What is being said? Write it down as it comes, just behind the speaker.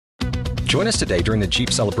Join us today during the Jeep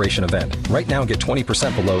Celebration event. Right now, get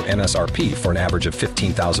 20% below MSRP for an average of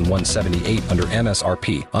 $15,178 under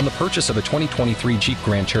MSRP on the purchase of a 2023 Jeep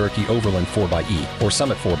Grand Cherokee Overland 4xE or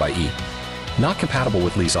Summit 4xE. Not compatible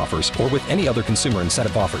with lease offers or with any other consumer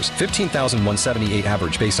incentive offers. $15,178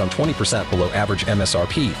 average based on 20% below average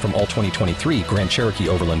MSRP from all 2023 Grand Cherokee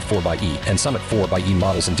Overland 4xE and Summit 4xE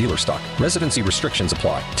models in dealer stock. Residency restrictions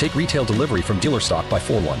apply. Take retail delivery from dealer stock by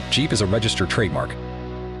 4/1. Jeep is a registered trademark.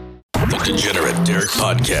 The Degenerate Derek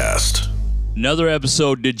Podcast. Another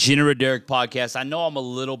episode, Degenerate Derek Podcast. I know I'm a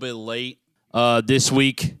little bit late this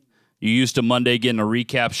week. You're used to Monday getting a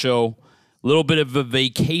recap show. A little bit of a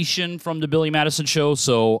vacation from the Billy Madison show,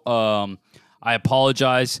 so I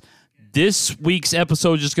apologize. This week's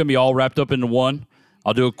episode is just going to be all wrapped up into one.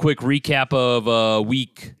 I'll do a quick recap of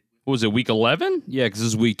week 11? Yeah, because this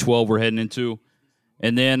is week 12 we're heading into.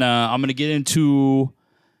 And then I'm going to get into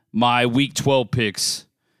my week 12 picks.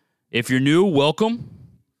 If you're new, welcome.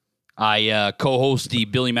 I co-host the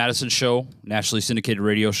Billy Madison show, nationally syndicated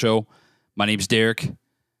radio show. My name's Derek.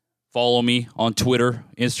 Follow me on Twitter,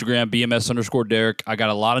 Instagram, BMS_Derek. I got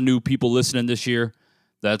a lot of new people listening this year.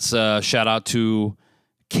 That's shout out to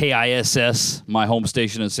KISS, my home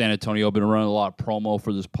station in San Antonio. I've been running a lot of promo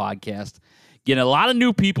for this podcast. Getting a lot of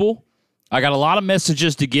new people. I got a lot of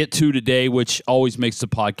messages to get to today, which always makes the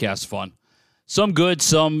podcast fun. Some good,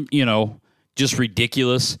 some, just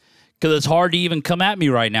ridiculous. Because it's hard to even come at me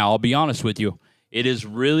right now, I'll be honest with you. It is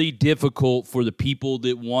really difficult for the people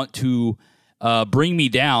that want to bring me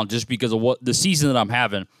down just because of what the season that I'm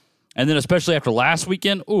having. And then especially after last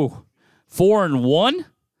weekend, 4-1?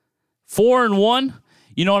 4-1?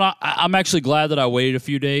 You know what? I'm actually glad that I waited a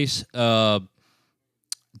few days to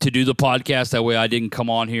do the podcast. That way I didn't come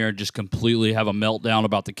on here and just completely have a meltdown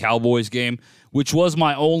about the Cowboys game, which was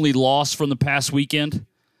my only loss from the past weekend.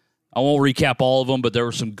 I won't recap all of them, but there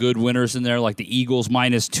were some good winners in there, like the Eagles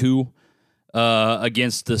 -2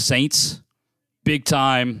 against the Saints. Big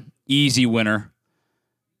time, easy winner.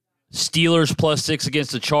 Steelers +6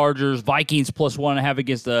 against the Chargers. Vikings +1.5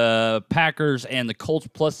 against the Packers. And the Colts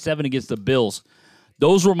 +7 against the Bills.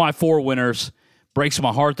 Those were my 4 winners. Breaks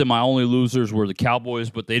my heart that my only losers were the Cowboys,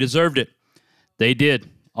 but they deserved it. They did.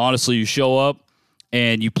 Honestly, you show up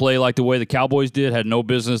and you play like the way the Cowboys did, had no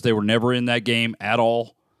business. They were never in that game at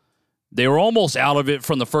all. They were almost out of it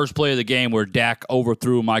from the first play of the game where Dak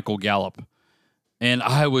overthrew Michael Gallup. And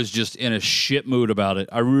I was just in a shit mood about it.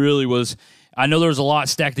 I really was. I know there was a lot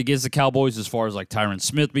stacked against the Cowboys as far as like Tyron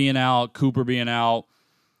Smith being out, Cooper being out.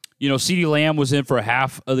 CeeDee Lamb was in for a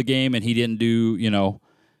half of the game, and he didn't do,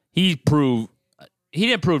 he didn't prove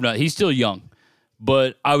nothing. He's still young.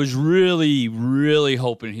 But I was really, really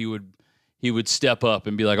hoping he would step up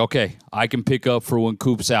and be like, okay, I can pick up for when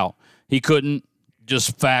Coop's out. He couldn't.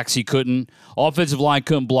 Just facts, he couldn't. Offensive line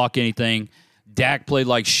couldn't block anything. Dak played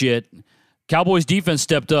like shit. Cowboys defense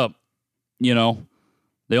stepped up. They only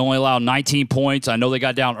allowed 19 points. I know they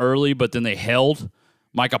got down early, but then they held.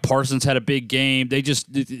 Micah Parsons had a big game.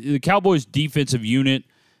 The Cowboys defensive unit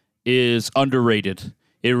is underrated.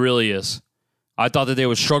 It really is. I thought that they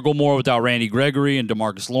would struggle more without Randy Gregory and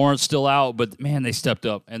DeMarcus Lawrence still out, but man, they stepped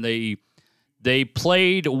up and they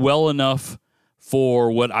played well enough for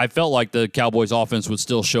what I felt like the Cowboys offense would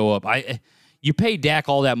still show up. You pay Dak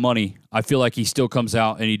all that money, I feel like he still comes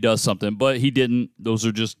out and he does something, but he didn't.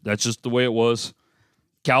 That's just the way it was.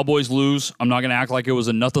 Cowboys lose. I'm not going to act like it was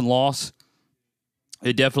a nothing loss.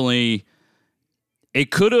 It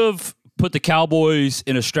could have put the Cowboys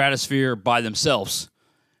in a stratosphere by themselves,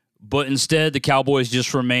 but instead the Cowboys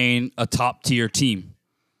just remain a top-tier team.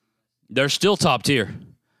 They're still top tier.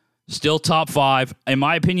 Still top 5. In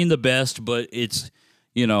my opinion, the best, but it's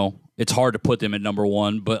hard to put them at number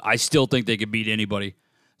 1, but I still think they could beat anybody,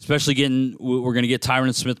 especially we're going to get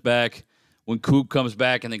Tyron Smith back when Coop comes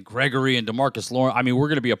back, and then Gregory and DeMarcus Lawrence. I mean, we're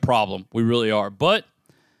going to be a problem. We really are. But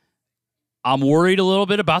I'm worried a little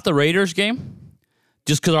bit about the Raiders game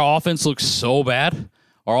just because our offense looks so bad.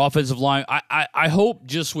 Our offensive line, I hope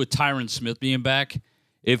just with Tyron Smith being back,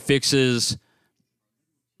 it fixes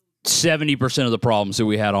 70% of the problems that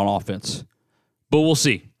we had on offense. But we'll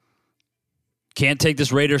see. Can't take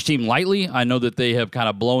this Raiders team lightly. I know that they have kind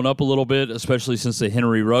of blown up a little bit, especially since the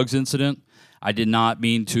Henry Ruggs incident. I did not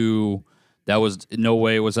mean to. That was in no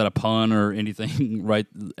way was that a pun or anything right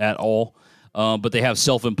at all. But they have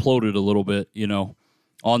self-imploded a little bit,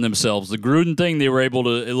 on themselves. The Gruden thing, they were able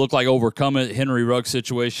to, it looked like overcome it. Henry Ruggs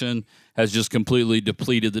situation has just completely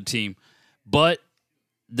depleted the team. But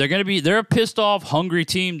they're a pissed off, hungry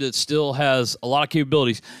team that still has a lot of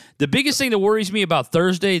capabilities. The biggest thing that worries me about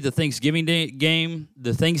Thursday, the Thanksgiving Day game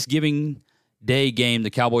the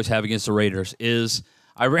Cowboys have against the Raiders is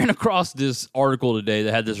I ran across this article today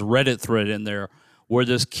that had this Reddit thread in there where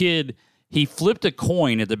this kid, he flipped a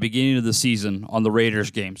coin at the beginning of the season on the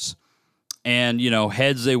Raiders games. And,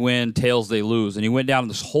 heads they win, tails they lose. And he went down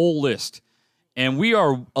this whole list. And we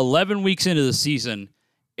are 11 weeks into the season,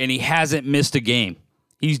 and he hasn't missed a game.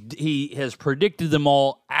 He has predicted them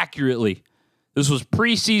all accurately. This was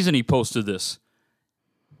preseason he posted this.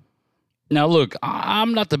 Now, look,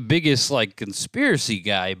 I'm not the biggest, conspiracy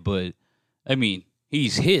guy, but,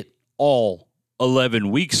 he's hit all 11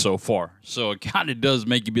 weeks so far. So it kind of does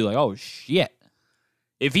make you be like, oh, shit.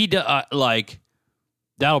 If he does,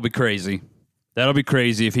 that'll be crazy. That'll be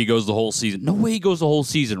crazy if he goes the whole season. No way he goes the whole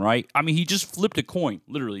season, right? He just flipped a coin.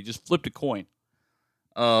 Literally, just flipped a coin.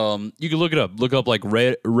 You can look it up. Look up,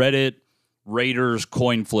 Reddit Raiders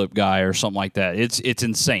coin flip guy or something like that. It's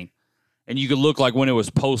insane. And you can look when it was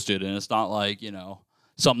posted, and it's not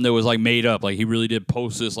something that was made up. He really did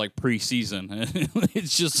post this preseason.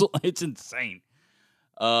 It's insane.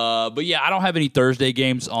 But yeah, I don't have any Thursday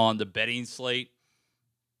games on the betting slate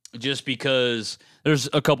just because there's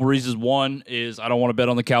a couple reasons. One is I don't want to bet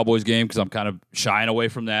on the Cowboys game because I'm kind of shying away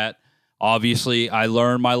from that. Obviously, I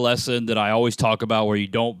learned my lesson that I always talk about where you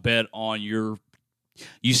don't bet on you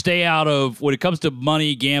stay out of, when it comes to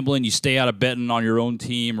money, gambling, you stay out of betting on your own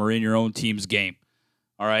team or in your own team's game.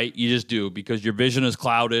 All right? You just do because your vision is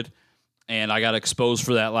clouded, and I got exposed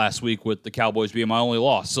for that last week with the Cowboys being my only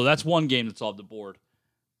loss. So that's one game that's off the board.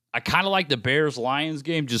 I kind of like the Bears-Lions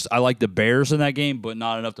game. I like the Bears in that game, but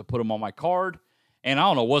not enough to put them on my card. And I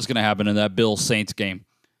don't know what's going to happen in that Bills-Saints game.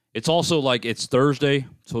 It's also it's Thursday,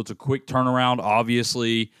 so it's a quick turnaround,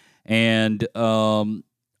 obviously. And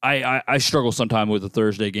I struggle sometimes with the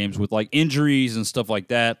Thursday games with injuries and stuff like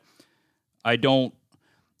that. I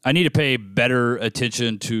need to pay better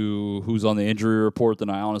attention to who's on the injury report than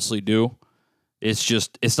I honestly do.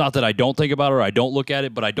 It's not that I don't think about it or I don't look at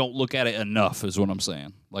it, but I don't look at it enough is what I'm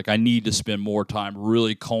saying. I need to spend more time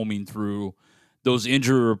really combing through those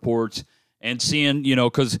injury reports and seeing,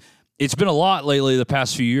 because it's been a lot lately the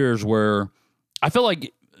past few years where I feel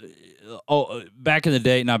back in the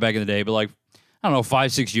day, not back in the day, but I don't know,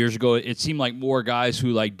 5-6 years ago, it seemed like more guys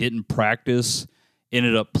who didn't practice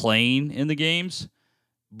ended up playing in the games.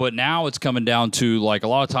 But now it's coming down to a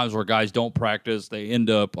lot of times where guys don't practice, they end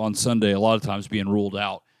up on Sunday a lot of times being ruled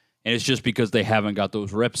out. And it's just because they haven't got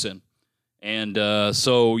those reps in. And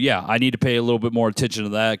so, yeah, I need to pay a little bit more attention to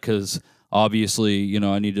that because obviously,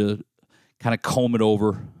 I need to kind of comb it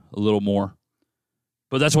over a little more.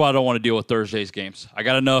 But that's why I don't want to deal with Thursday's games. I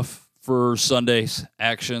got enough for Sunday's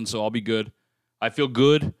action, so I'll be good. I feel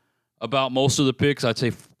good about most of the picks. I'd say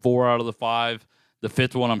 4 out of the 5. The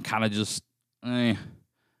 5th one, I'm kind of just, I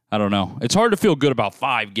don't know. It's hard to feel good about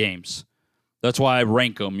 5 games. That's why I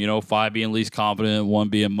rank them, 5 being least confident, 1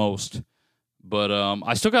 being most. But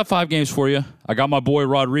I still got 5 games for you. I got my boy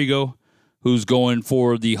Rodrigo, who's going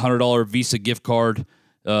for the $100 Visa gift card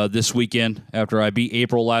this weekend after I beat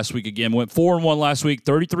April last week again. Went 4-1 last week,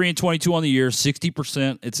 33-22 on the year,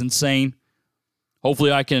 60%. It's insane.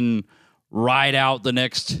 Hopefully I can ride out the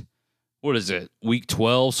next, week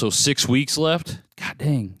 12, so 6 weeks left. God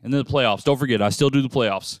dang. And then the playoffs. Don't forget, I still do the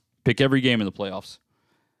playoffs. Pick every game in the playoffs.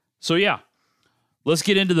 So, yeah. Let's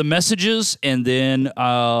get into the messages, and then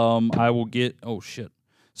I will get,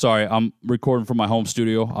 Sorry, I'm recording from my home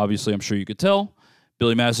studio. Obviously, I'm sure you could tell.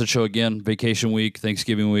 Billy Madison Show again, vacation week,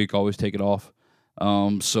 Thanksgiving week, always take it off.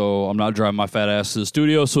 So I'm not driving my fat ass to the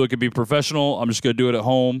studio so it could be professional. I'm just going to do it at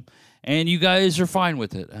home, and you guys are fine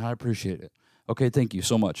with it, and I appreciate it. Okay, thank you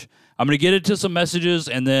so much. I'm going to get into some messages,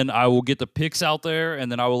 and then I will get the picks out there,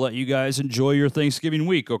 and then I will let you guys enjoy your Thanksgiving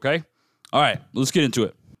week, okay? All right, let's get into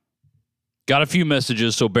it. Got a few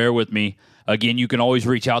messages, so bear with me. Again, you can always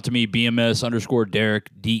reach out to me, BMS_Derek,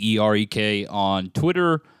 DEREK, on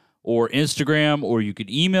Twitter or Instagram, or you could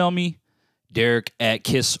email me,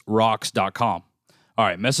 Derek@kissrocks.com. All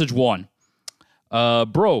right, message 1.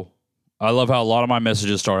 Bro, I love how a lot of my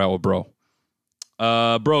messages start out with bro.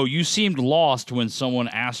 Bro, you seemed lost when someone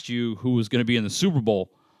asked you who was going to be in the Super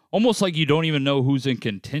Bowl. Almost like you don't even know who's in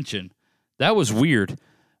contention. That was weird.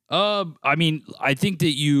 I think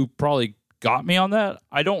that you probably got me on that.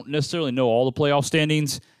 I don't necessarily know all the playoff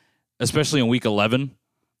standings, especially in week 11,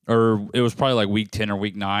 or it was probably week 10 or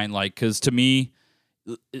week 9. Because to me,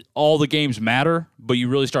 all the games matter, but you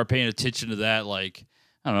really start paying attention to that, I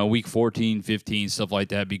don't know, week 14, 15, stuff like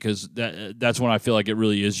that, because that's when I feel like it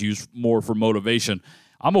really is used more for motivation.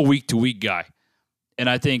 I'm a week-to-week guy, and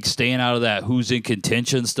I think staying out of that who's in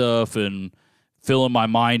contention stuff and filling my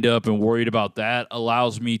mind up and worried about that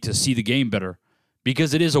allows me to see the game better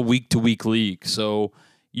because it is a week-to-week league. So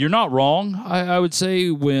you're not wrong, I would say.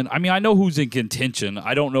 I know who's in contention.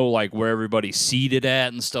 I don't know like where everybody's seated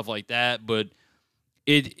at and stuff like that, but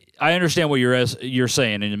I understand what you're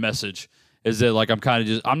saying in the message is that like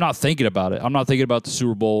I'm not thinking about it. I'm not thinking about the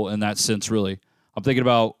Super Bowl in that sense really. I'm thinking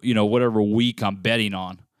about, whatever week I'm betting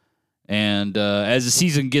on. And as the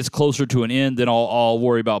season gets closer to an end, then I'll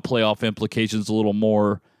worry about playoff implications a little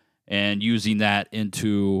more and using that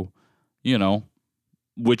into,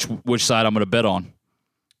 which side I'm going to bet on.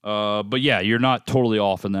 But yeah, you're not totally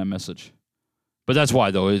off in that message. But that's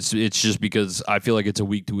why, though. It's just because I feel like it's a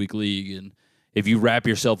week-to-week league, and if you wrap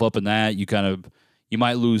yourself up in that, you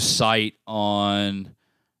might lose sight on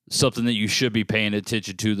something that you should be paying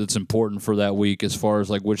attention to that's important for that week as far as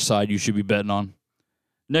like which side you should be betting on.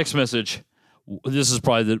 Next message. This is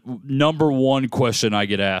probably the number one question I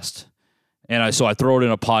get asked. And so I throw it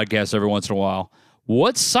in a podcast every once in a while.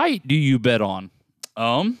 What site do you bet on?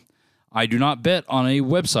 I do not bet on a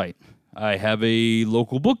website. I have a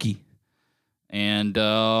local bookie. And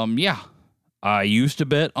I used to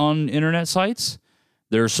bet on internet sites.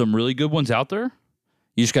 There's some really good ones out there.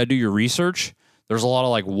 You just got to do your research. There's a lot of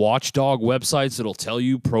like watchdog websites that'll tell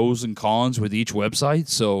you pros and cons with each website.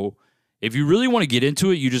 So if you really want to get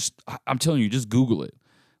into it, I'm telling you, just Google it.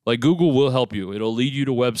 Like Google will help you. It'll lead you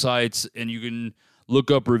to websites and you can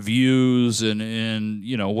look up reviews and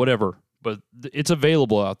whatever. But it's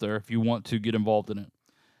available out there if you want to get involved in it.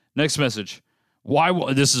 Next message.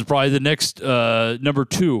 This is probably the next number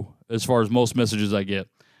 2 as far as most messages I get.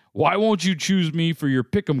 Why won't you choose me for your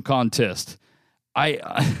pick'em contest?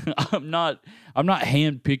 I'm not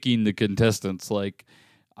handpicking the contestants. Like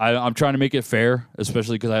I'm trying to make it fair,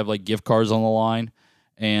 especially because I have like gift cards on the line,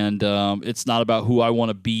 and it's not about who I want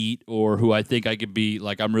to beat or who I think I could beat.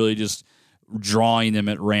 Like I'm really just drawing them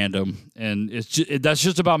at random, and that's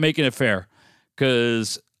just about making it fair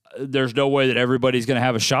because there's no way that everybody's going to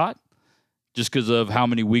have a shot just because of how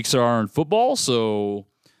many weeks there are in football. So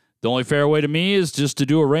the only fair way to me is just to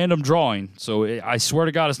do a random drawing. So I swear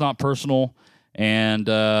to God, it's not personal. And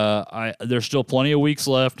there's still plenty of weeks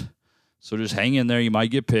left, so just hang in there. You might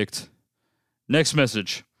get picked. Next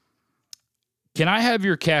message. Can I have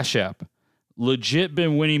your Cash App? Legit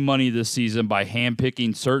been winning money this season by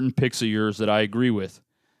handpicking certain picks of yours that I agree with.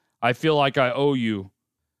 I feel like I owe you.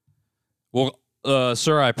 Well,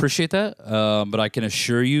 sir, I appreciate that, but I can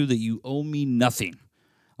assure you that you owe me nothing.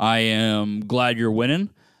 I am glad you're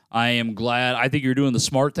winning. I think you're doing the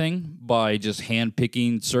smart thing by just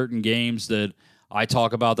handpicking certain games that I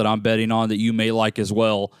talk about that I'm betting on that you may like as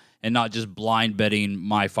well, and not just blind betting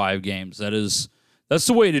my 5 games. That's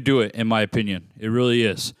the way to do it, in my opinion. It really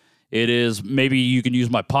is. It is. Maybe you can use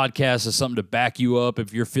my podcast as something to back you up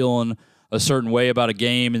if you're feeling a certain way about a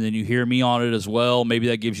game, and then you hear me on it as well. Maybe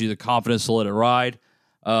that gives you the confidence to let it ride.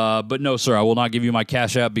 But no, sir, I will not give you my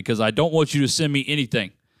Cash App because I don't want you to send me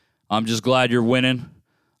anything. I'm just glad you're winning.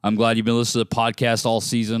 I'm glad you've been listening to the podcast all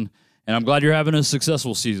season, and I'm glad you're having a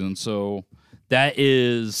successful season. So that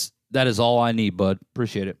is all I need, bud.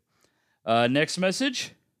 Appreciate it. Next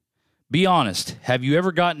message. Be honest. Have you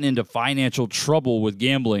ever gotten into financial trouble with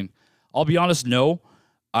gambling? I'll be honest, no.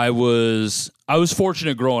 I was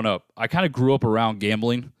fortunate growing up. I kind of grew up around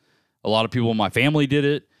gambling. A lot of people in my family did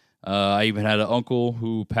it. I even had an uncle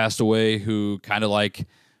who passed away who kind of like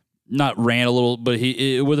not ran a little, but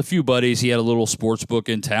he with a few buddies, he had a little sports book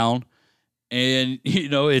in town. And,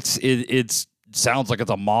 it sounds like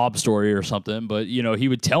it's a mob story or something, but, he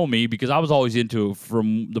would tell me because I was always into it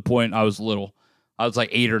from the point I was little. I was like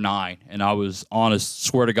 8 or 9, and I was honest,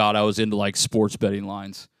 swear to God, I was into like sports betting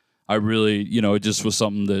lines. I really, it just was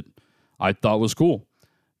something that I thought was cool.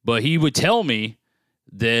 But he would tell me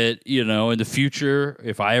that, in the future,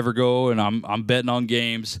 if I ever go and I'm betting on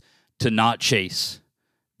games, to not chase.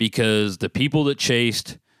 Because the people that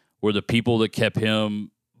chased were the people that kept him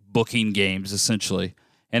booking games, essentially.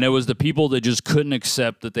 And it was the people that just couldn't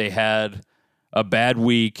accept that they had a bad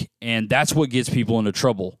week, and that's what gets people into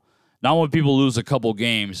trouble. Not when people lose a couple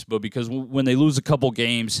games, but because when they lose a couple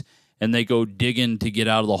games and they go digging to get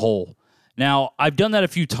out of the hole. Now, I've done that a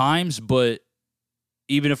few times, but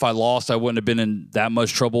even if I lost, I wouldn't have been in that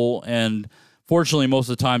much trouble. And fortunately, most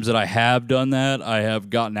of the times that I have done that, I have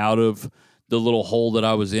gotten out of the little hole that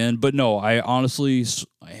I was in. But no, I honestly,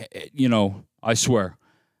 I swear,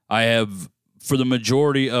 I have, for the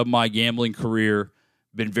majority of my gambling career,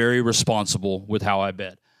 been very responsible with how I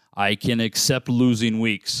bet. I can accept losing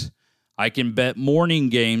weeks. I can bet morning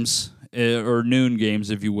games or noon games,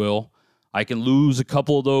 if you will. I can lose a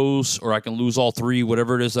couple of those, or I can lose all 3,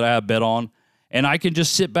 whatever it is that I have bet on. And I can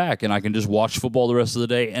just sit back and I can just watch football the rest of the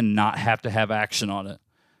day and not have to have action on it.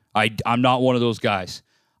 I'm not one of those guys.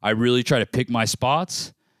 I really try to pick my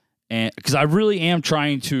spots. And because I really am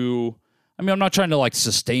trying to, I mean, I'm not trying to like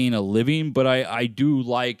sustain a living, but I do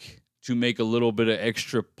like to make a little bit of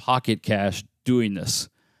extra pocket cash doing this.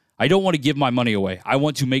 I don't want to give my money away. I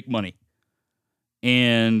want to make money.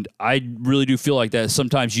 And I really do feel like that.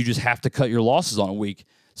 Sometimes you just have to cut your losses on a week.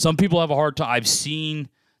 Some people have a hard time. I've seen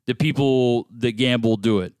the people that gamble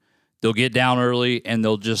do it. They'll get down early and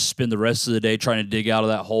they'll just spend the rest of the day trying to dig out of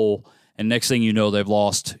that hole. And next thing you know, they've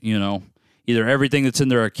lost, either everything that's in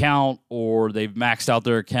their account or they've maxed out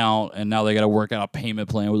their account and now they got to work out a payment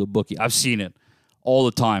plan with a bookie. I've seen it all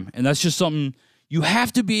the time. And that's just something you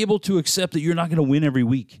have to be able to accept, that you're not going to win every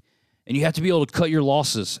week. And you have to be able to cut your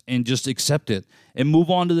losses and just accept it and move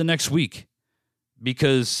on to the next week.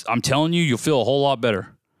 Because I'm telling you, you'll feel a whole lot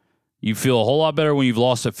better. You feel a whole lot better when you've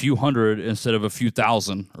lost a few hundred instead of a few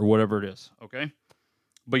thousand or whatever it is, okay?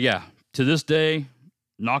 But yeah, to this day,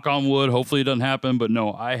 knock on wood, hopefully it doesn't happen. But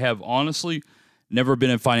no, I have honestly never been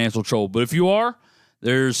in financial trouble. But if you are,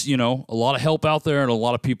 there's, a lot of help out there and a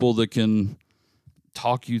lot of people that can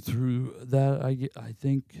talk you through that. I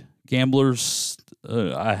think gamblers,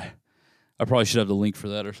 I probably should have the link for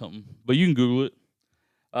that or something. But you can Google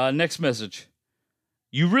it. Next message.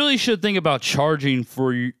 You really should think about charging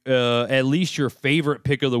for at least your favorite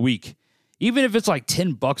pick of the week. Even if it's like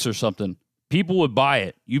 $10 or something. People would buy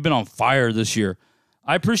it. You've been on fire this year.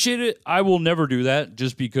 I appreciate it. I will never do that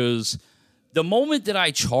just because the moment that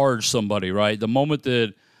I charge somebody, right, the moment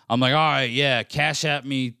that I'm like, all right, yeah, cash at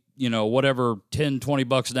me, whatever, $10,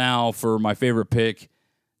 $20 now for my favorite pick.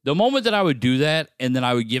 The moment that I would do that and then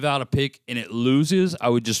I would give out a pick and it loses, I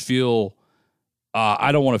would just feel,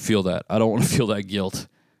 I don't want to feel that. I don't want to feel that guilt.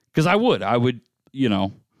 Because I would, I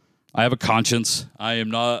have a conscience. I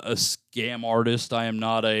am not a scam artist. I am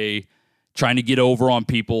not trying to get over on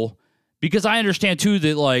people. Because I understand, too,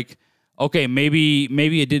 that, like, okay, maybe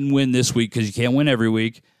it didn't win this week because you can't win every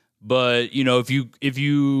week. But, if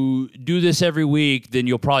you do this every week, then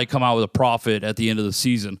you'll probably come out with a profit at the end of the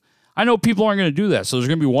season. I know people aren't going to do that. So there's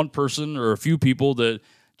going to be one person or a few people that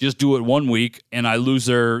just do it one week and I lose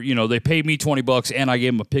their, they paid me $20 and I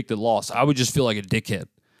gave them a pick that lost. I would just feel like a dickhead.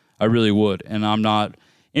 I really would. And I'm not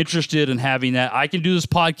interested in having that. I can do this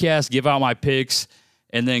podcast, give out my picks,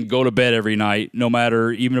 and then go to bed every night, no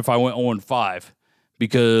matter, even if I went 0-5,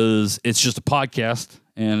 because it's just a podcast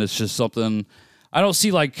and it's just something I don't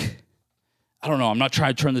see like, I don't know. I'm not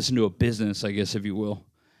trying to turn this into a business, I guess, if you will.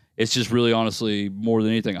 It's just really, honestly, more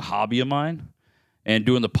than anything, a hobby of mine. And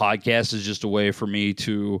doing the podcast is just a way for me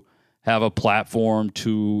to have a platform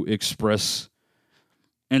to express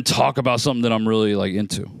and talk about something that I'm really like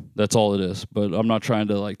into. That's all it is. But I'm not trying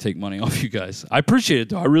to like take money off you guys. I appreciate it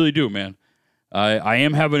though. I really do, man. I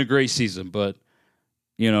am having a great season, but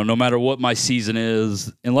no matter what my season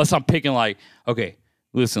is, unless I'm picking like, okay,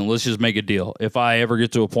 listen, let's just make a deal. If I ever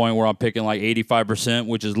get to a point where I'm picking like 85%,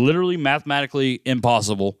 which is literally mathematically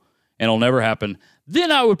impossible and it'll never happen, then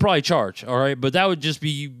I would probably charge, all right? But that would just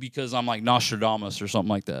be because I'm like Nostradamus or something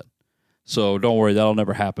like that. So don't worry, that'll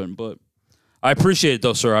never happen. But I appreciate it,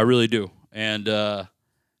 though, sir. I really do. And, I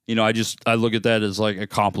look at that as like a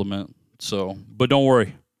compliment. So, but don't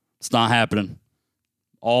worry, it's not happening.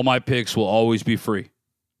 All my picks will always be free.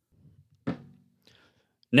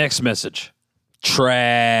 Next message.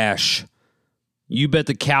 Trash. You bet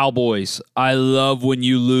the Cowboys. I love when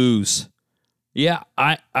you lose. Yeah,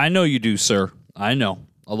 I know you do, sir. I know.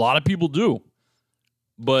 A lot of people do.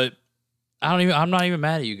 But I'm not even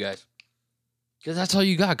mad at you guys. Because that's all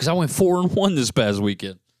you got. Because I went 4-1 this past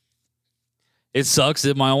weekend. It sucks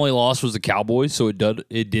that my only loss was the Cowboys, so it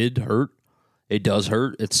did hurt. It does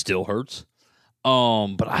hurt. It still hurts.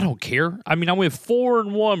 But I don't care. I mean, I went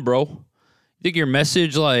 4-1, bro. You think your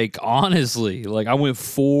message, like, honestly, like, I went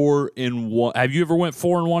 4-1. Have you ever went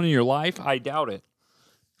 4-1 in your life? I doubt it.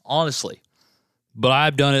 Honestly. But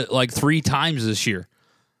I've done it like 3 times this year.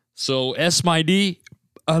 So, S my D,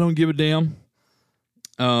 I don't give a damn.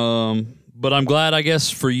 But I'm glad, I guess,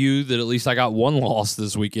 for you that at least I got 1 loss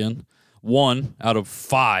this weekend. 1 out of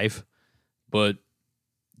 5. But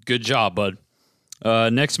good job, bud.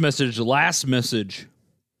 Next message, last message.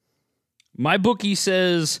 My bookie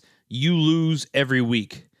says you lose every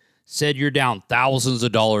week. Said you're down thousands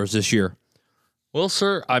of dollars this year. Well,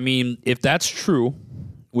 sir, I mean, if that's true,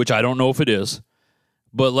 which I don't know if it is,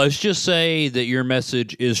 but let's just say that your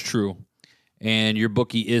message is true and your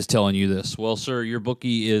bookie is telling you this. Well, sir, your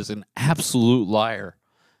bookie is an absolute liar.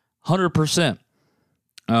 100%.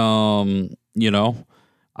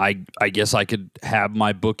 I guess I could have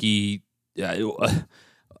my bookie,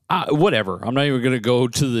 whatever. I'm not even going to go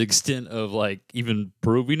to the extent of like even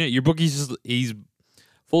proving it. Your bookie's he's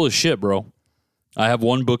full of shit, bro. I have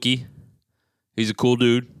one bookie. He's a cool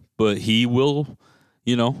dude, but he will,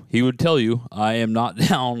 he would tell you I am not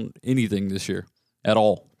down anything this year at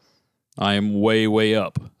all. I am way, way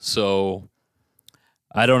up. So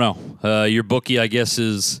I don't know. Your bookie, I guess,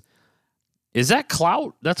 is that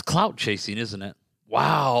clout? That's clout chasing, isn't it?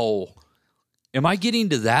 Wow. Am I getting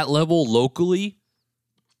to that level locally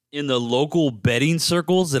in the local betting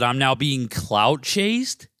circles that I'm now being clout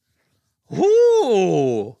chased?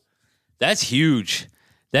 Ooh, that's huge.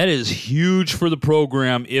 That is huge for the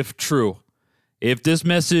program if true. If this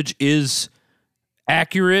message is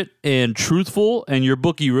accurate and truthful and your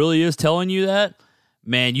bookie really is telling you that,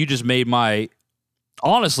 man, you just made my...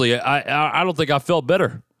 Honestly, I don't think I felt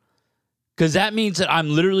better. Because that means that I'm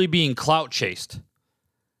literally being clout chased.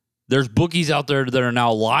 There's bookies out there that are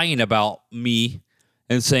now lying about me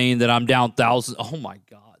and saying that I'm down thousands. Oh, my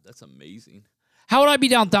God. That's amazing. How would I be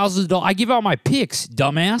down thousands of dollars? I give out my picks,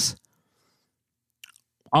 dumbass.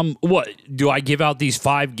 What? Do I give out these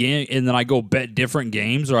 5 games and then I go bet different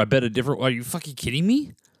games or I bet a different... Are you fucking kidding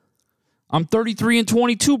me? I'm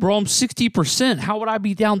 33-22, bro. I'm 60%. How would I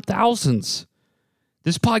be down thousands?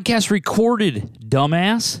 This podcast recorded,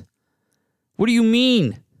 dumbass. What do you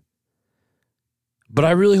mean? But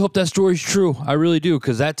I really hope that story's true. I really do,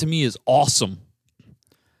 because that to me is awesome.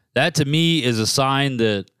 That to me is a sign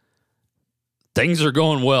that things are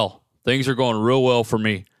going well. Things are going real well for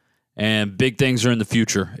me. And big things are in the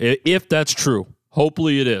future. If that's true.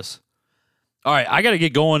 Hopefully it is. All right, I got to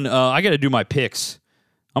get going. I got to do my picks.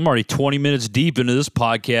 I'm already 20 minutes deep into this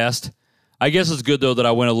podcast. I guess it's good, though, that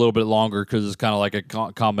I went a little bit longer because it's kind of like a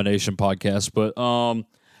combination podcast. But,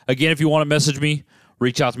 again, if you want to message me,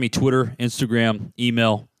 reach out to me, Twitter, Instagram,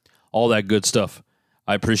 email, all that good stuff.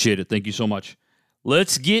 I appreciate it. Thank you so much.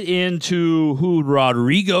 Let's get into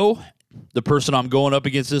Rodrigo, the person I'm going up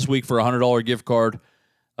against this week for a $100 gift card.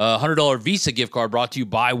 $100 Visa gift card brought to you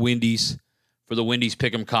by Wendy's for the Wendy's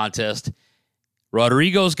Pick'em contest.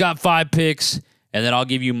 Rodrigo's got 5 picks, and then I'll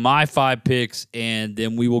give you my 5 picks, and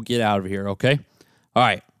then we will get out of here, okay? All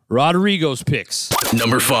right, Rodrigo's picks.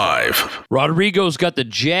 Number 5. Rodrigo's got the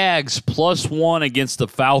Jags +1 against the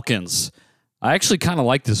Falcons. I actually kind of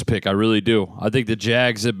like this pick. I really do. I think the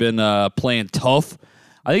Jags have been playing tough.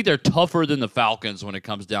 I think they're tougher than the Falcons when it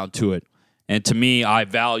comes down to it. And to me, I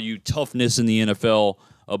value toughness in the NFL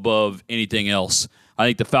above anything else. I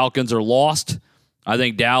think the Falcons are lost. I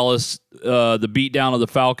think Dallas, the beatdown of the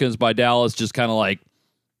Falcons by Dallas just kind of like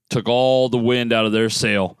took all the wind out of their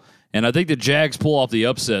sail. And I think the Jags pull off the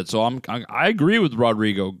upset. So I agree with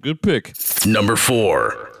Rodrigo. Good pick. Number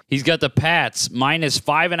 4. He's got the Pats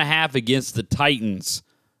 -5.5 against the Titans.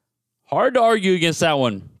 Hard to argue against that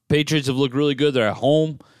one. Patriots have looked really good. They're at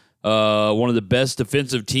home. One of the best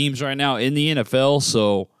defensive teams right now in the NFL.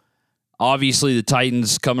 So obviously the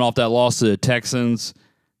Titans coming off that loss to the Texans.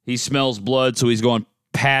 He smells blood, so he's going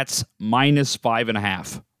Pats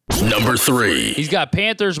 -5.5. Number 3. He's got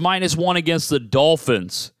Panthers -1 against the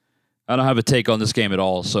Dolphins. I don't have a take on this game at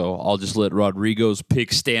all, so I'll just let Rodrigo's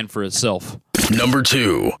pick stand for itself. Number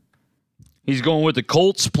 2. He's going with the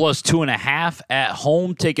Colts +2.5 at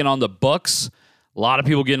home, taking on the Bucks. A lot of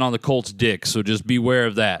people getting on the Colts' dick, so just beware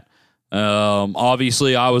of that.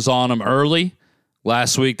 Obviously, I was on them early.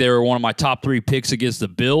 Last week, they were one of my top 3 picks against the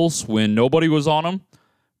Bills when nobody was on them.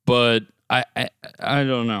 But I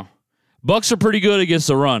don't know. Bucks are pretty good against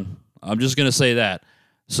the run. I'm just going to say that.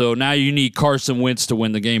 So now you need Carson Wentz to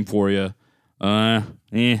win the game for you. I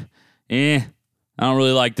don't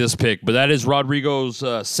really like this pick, but that is Rodrigo's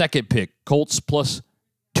second pick. Colts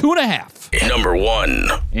 +2.5. Number 1.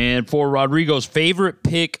 And for Rodrigo's favorite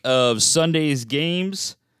pick of Sunday's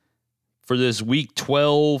games for this Week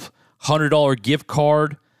 12 $100 gift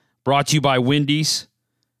card brought to you by Wendy's.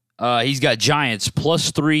 He's got Giants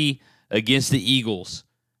 +3 against the Eagles.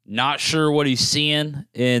 Not sure what he's seeing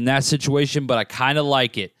in that situation, but I kind of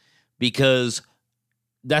like it because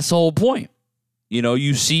that's the whole point. You know,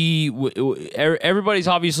 you see everybody's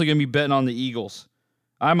obviously going to be betting on the Eagles.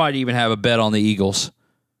 I might even have a bet on the Eagles.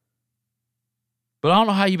 But I don't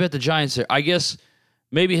know how you bet the Giants there. I guess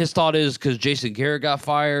maybe his thought is because Jason Garrett got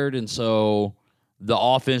fired, and so the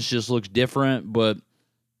offense just looks different. But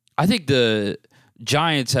I think the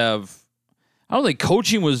Giants have... I don't think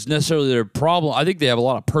coaching was necessarily their problem. I think they have a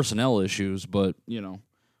lot of personnel issues, but, you know,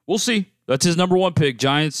 we'll see. That's his number 1 pick,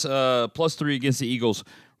 Giants +3 against the Eagles.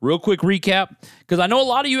 Real quick recap, because I know a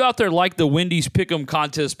lot of you out there like the Wendy's Pick'em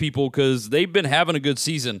contest people because they've been having a good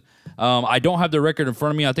season. I don't have the record in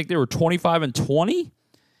front of me. I think they were 25-20,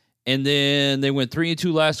 and then they went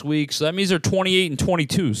 3-2 last week, so that means they're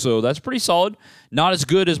 28-22, so that's pretty solid. Not as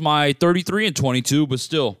good as my 33-22, but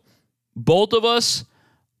still. Both of us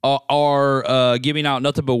are giving out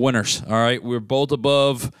nothing but winners, all right? We're both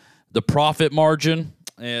above the profit margin,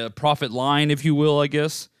 profit line, if you will, I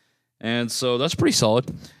guess. And so that's pretty solid.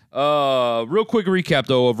 Real quick recap,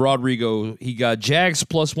 though, of Rodrigo. He got Jags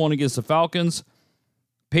 +1 against the Falcons,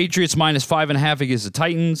 Patriots -5.5 against the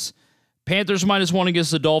Titans, Panthers -1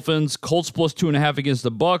 against the Dolphins, Colts +2.5 against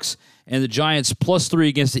the Bucks, and the Giants +3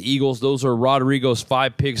 against the Eagles. Those are Rodrigo's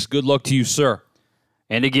 5 picks. Good luck to you, sir.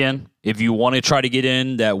 And again, if you want to try to get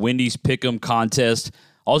in that Wendy's Pick'em contest,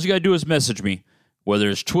 all you got to do is message me, whether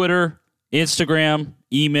it's Twitter, Instagram,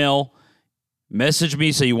 email. Message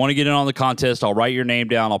me, say you want to get in on the contest. I'll write your name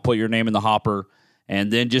down. I'll put your name in the hopper,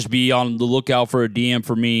 and then just be on the lookout for a DM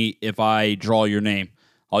for me if I draw your name.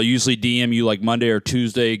 I'll usually DM you like Monday or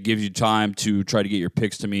Tuesday. It gives you time to try to get your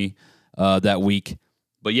picks to me that week.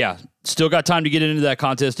 But yeah, still got time to get into that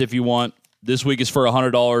contest if you want. This week is for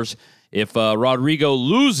 $100. If Rodrigo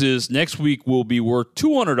loses, next week will be worth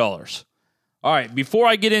 $200. All right, before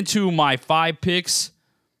I get into my 5 picks,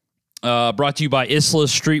 brought to you by Isla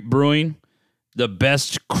Street Brewing, the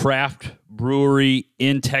best craft brewery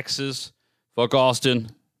in Texas. Fuck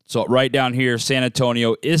Austin. So right down here, San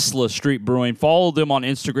Antonio, Isla Street Brewing. Follow them on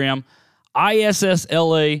Instagram,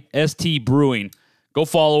 ISSLAST Brewing. Go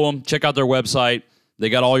follow them. Check out their website. They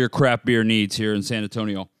got all your craft beer needs here in San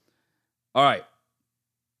Antonio. All right.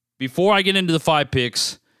 Before I get into the 5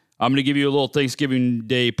 picks, I'm going to give you a little Thanksgiving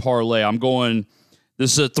Day parlay.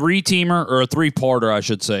 This is a 3-teamer, or a 3-parter, I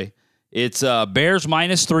should say. It's Bears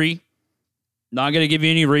 -3. Not going to give you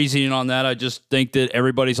any reasoning on that. I just think that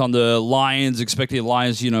everybody's on the Lions, expecting the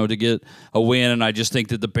Lions, to get a win, and I just think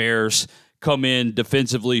that the Bears come in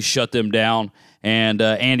defensively, shut them down, and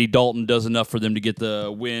Andy Dalton does enough for them to get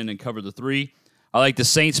the win and cover the 3. I like the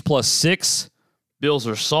Saints +6. Bills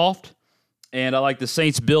are soft, and I like the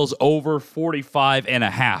Saints-Bills over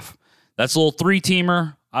 45.5. That's a little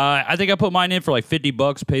 3-teamer. I think I put mine in for like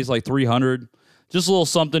 $50, pays like $300. Just a little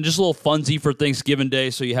something, just a little funsy for Thanksgiving Day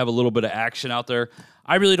so you have a little bit of action out there.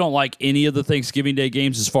 I really don't like any of the Thanksgiving Day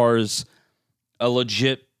games as far as a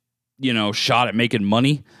legit, shot at making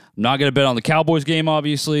money. I'm not going to bet on the Cowboys game,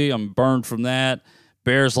 obviously. I'm burned from that.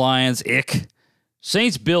 Bears-Lions, ick.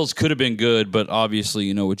 Saints-Bills could have been good, but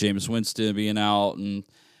obviously, with Jameis Winston being out and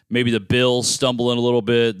maybe the Bills stumbling a little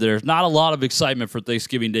bit, there's not a lot of excitement for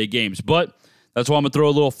Thanksgiving Day games. But that's why I'm going to throw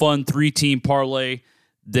a little fun 3-team parlay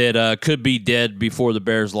that could be dead before the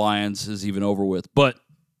Bears-Lions is even over with. But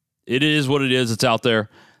it is what it is. It's out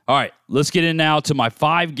there. All right, let's get in now to my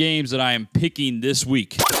 5 games that I am picking this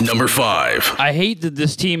week. Number 5. I hate that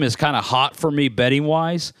this team is kind of hot for me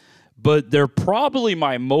betting-wise, but they're probably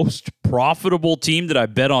my most profitable team that I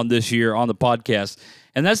bet on this year on the podcast,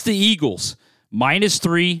 and that's the Eagles.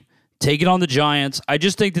 -3. Taking on the Giants. I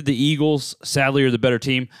just think that the Eagles, sadly, are the better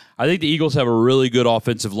team. I think the Eagles have a really good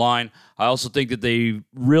offensive line. I also think that they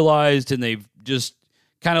realized and they've just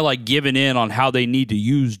kind of like given in on how they need to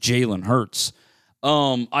use Jalen Hurts.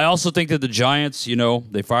 I also think that the Giants,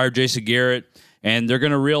 they fired Jason Garrett, and they're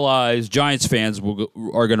going to realize, Giants fans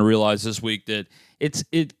are going to realize this week that it's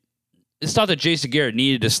not that Jason Garrett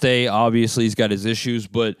needed to stay. Obviously, he's got his issues,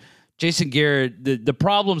 but Jason Garrett, the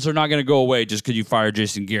problems are not going to go away just because you fire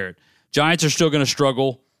Jason Garrett. Giants are still going to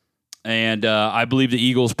struggle, and I believe the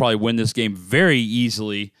Eagles probably win this game very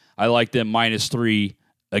easily. I like them -3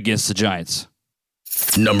 against the Giants.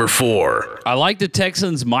 Number 4. I like the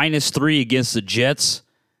Texans -3 against the Jets.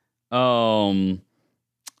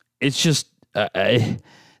 It's just the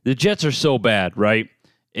Jets are so bad, right?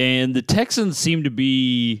 And the Texans seem to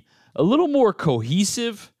be a little more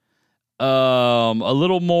cohesive. A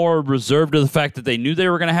little more reserved to the fact that they knew they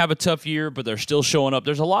were going to have a tough year, but they're still showing up.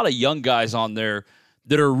 There's a lot of young guys on there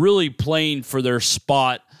that are really playing for their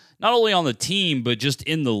spot, not only on the team, but just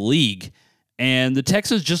in the league. And the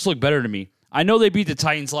Texans just look better to me. I know they beat the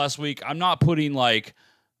Titans last week. I'm not putting like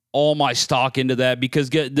all my stock into that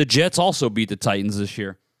because the Jets also beat the Titans this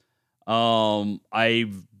year.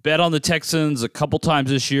 I've bet on the Texans a couple times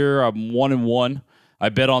this year. I'm 1-1. I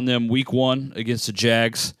bet on them week 1 against the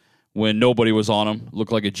Jags when nobody was on them.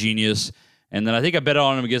 Looked like a genius. And then I think I bet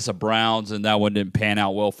on them against the Browns, and that one didn't pan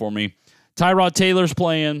out well for me. Tyrod Taylor's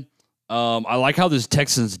playing. I like how this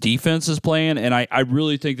Texans defense is playing, and I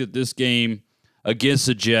really think that this game against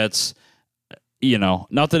the Jets,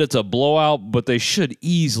 not that it's a blowout, but they should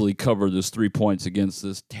easily cover this 3 points against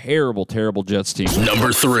this terrible, terrible Jets team.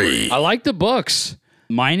 Number 3. I like the Bucks.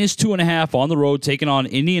 -2.5 on the road, taking on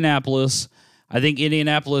Indianapolis. I think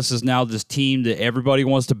Indianapolis is now this team that everybody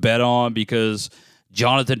wants to bet on because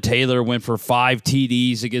Jonathan Taylor went for 5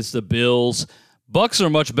 TDs against the Bills. Bucks are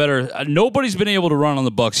much better. Nobody's been able to run on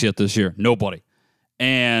the Bucks yet this year. Nobody.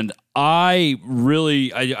 And I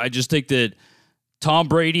just think that Tom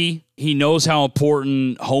Brady, he knows how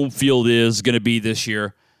important home field is going to be this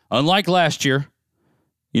year. Unlike last year,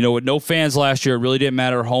 with no fans last year, it really didn't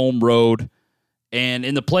matter home, road. And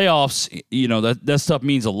in the playoffs, that stuff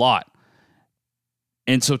means a lot.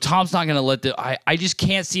 And so Tom's not going to let I just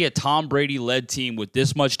can't see a Tom Brady-led team with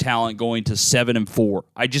this much talent going to 7-4.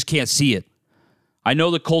 I just can't see it. I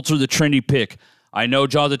know the Colts are the trendy pick. I know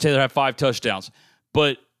Jonathan Taylor had 5 touchdowns.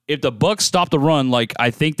 But if the Bucs stop the run like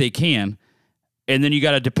I think they can, and then you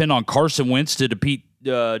got to depend on Carson Wentz to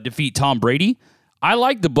defeat Tom Brady, I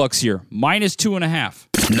like the Bucs here, minus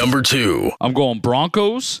 2.5. Number 2. I'm going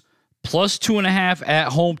Broncos, plus 2.5 at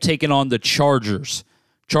home, taking on the Chargers.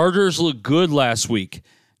 Chargers looked good last week.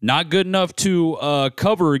 Not good enough to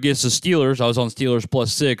cover against the Steelers. I was on Steelers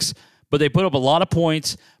plus 6, but they put up a lot of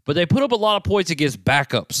points. But they put up a lot of points against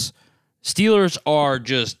backups. Steelers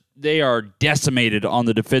they are decimated on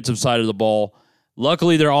the defensive side of the ball.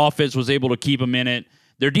 Luckily, their offense was able to keep them in it.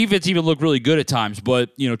 Their defense even looked really good at times,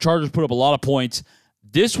 but, Chargers put up a lot of points.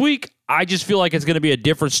 This week, I just feel like it's going to be a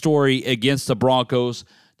different story against the Broncos.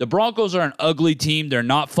 The Broncos are an ugly team. They're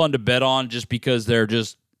not fun to bet on just because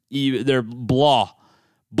they're blah.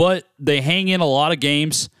 But they hang in a lot of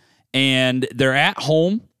games, and they're at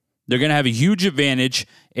home. They're going to have a huge advantage,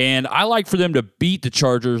 and I like for them to beat the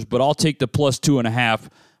Chargers, but I'll take the plus 2.5.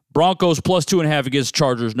 Broncos plus 2.5 against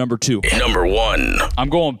Chargers, number 2. Number 1. I'm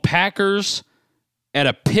going Packers at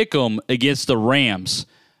a pick'em against the Rams.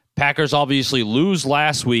 Packers obviously lose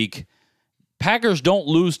last week. Packers don't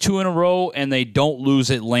lose 2 in a row, and they don't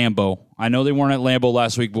lose at Lambeau. I know they weren't at Lambeau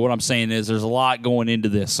last week, but what I'm saying is there's a lot going into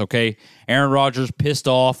this, okay? Aaron Rodgers pissed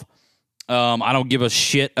off. I don't give a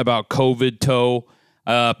shit about COVID toe.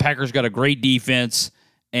 Packers got a great defense,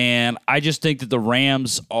 and I just think that the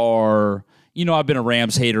Rams are... I've been a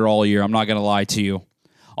Rams hater all year. I'm not going to lie to you.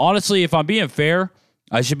 Honestly, if I'm being fair,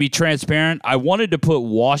 I should be transparent. I wanted to put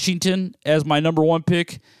Washington as my number 1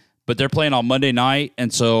 pick, but they're playing on Monday night,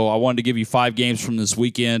 and so I wanted to give you 5 games from this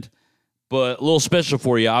weekend. But a little special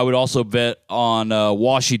for you, I would also bet on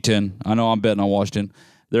Washington. I know I'm betting on Washington.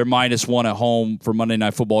 They're -1 at home for Monday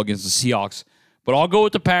Night Football against the Seahawks. But I'll go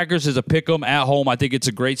with the Packers as a pick'em at home. I think it's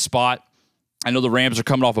a great spot. I know the Rams are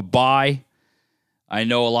coming off a bye. I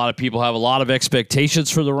know a lot of people have a lot of expectations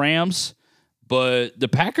for the Rams, but the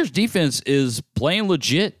Packers defense is playing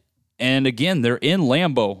legit. And again, they're in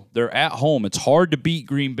Lambeau. They're at home. It's hard to beat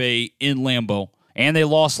Green Bay in Lambeau. And they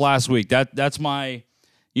lost last week. That's my,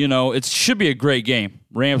 it should be a great game.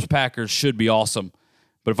 Rams-Packers should be awesome.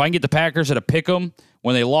 But if I can get the Packers at a pick'em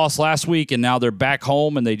when they lost last week and now they're back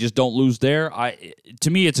home and they just don't lose there, to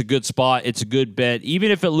me it's a good spot. It's a good bet.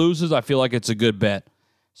 Even if it loses, I feel like it's a good bet.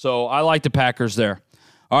 So I like the Packers there.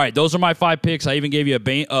 All right, those are my 5 picks. I even gave you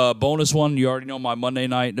a bonus one. You already know my Monday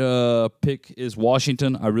night pick is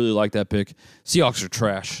Washington. I really like that pick. Seahawks are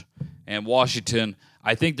trash. And Washington,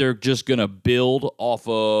 I think they're just going to build off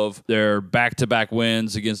of their back-to-back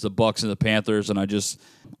wins against the Bucs and the Panthers. And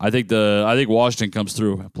I think Washington comes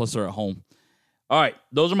through. Plus, they're at home. All right,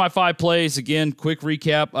 those are my 5 plays. Again, quick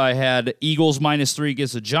recap. I had Eagles -3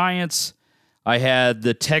 against the Giants. I had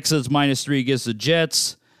the Texans -3 against the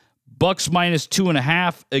Jets. Bucks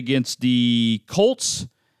 -2.5 against the Colts.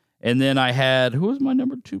 And then I had, who was my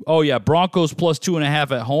number 2? Oh, yeah, Broncos plus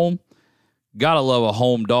 2.5 at home. Gotta love a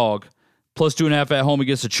home dog. Plus 2.5 at home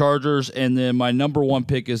against the Chargers. And then my number 1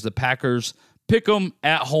 pick is the Packers. Pick them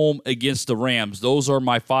at home against the Rams. Those are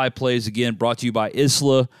my 5 plays, again, brought to you by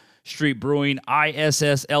Isla Street Brewing,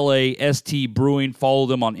 ISSLAST Brewing. Follow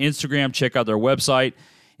them on Instagram. Check out their website.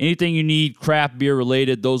 Anything you need craft beer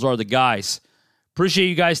related, those are the guys. Appreciate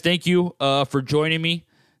you guys. Thank you for joining me.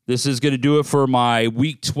 This is going to do it for my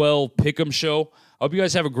Week 12 Pick'em show. I hope you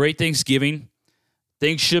guys have a great Thanksgiving.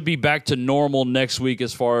 Things should be back to normal next week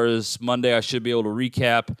as far as Monday. I should be able to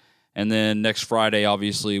recap. And then next Friday,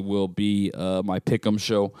 obviously, will be my Pick'em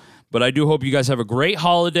show. But I do hope you guys have a great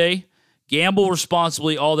holiday. Gamble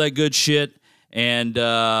responsibly, all that good shit. And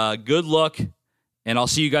good luck. And I'll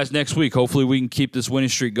see you guys next week. Hopefully we can keep this winning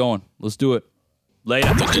streak going. Let's do it.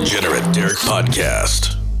 Later. The Degenerate Derek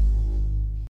Podcast.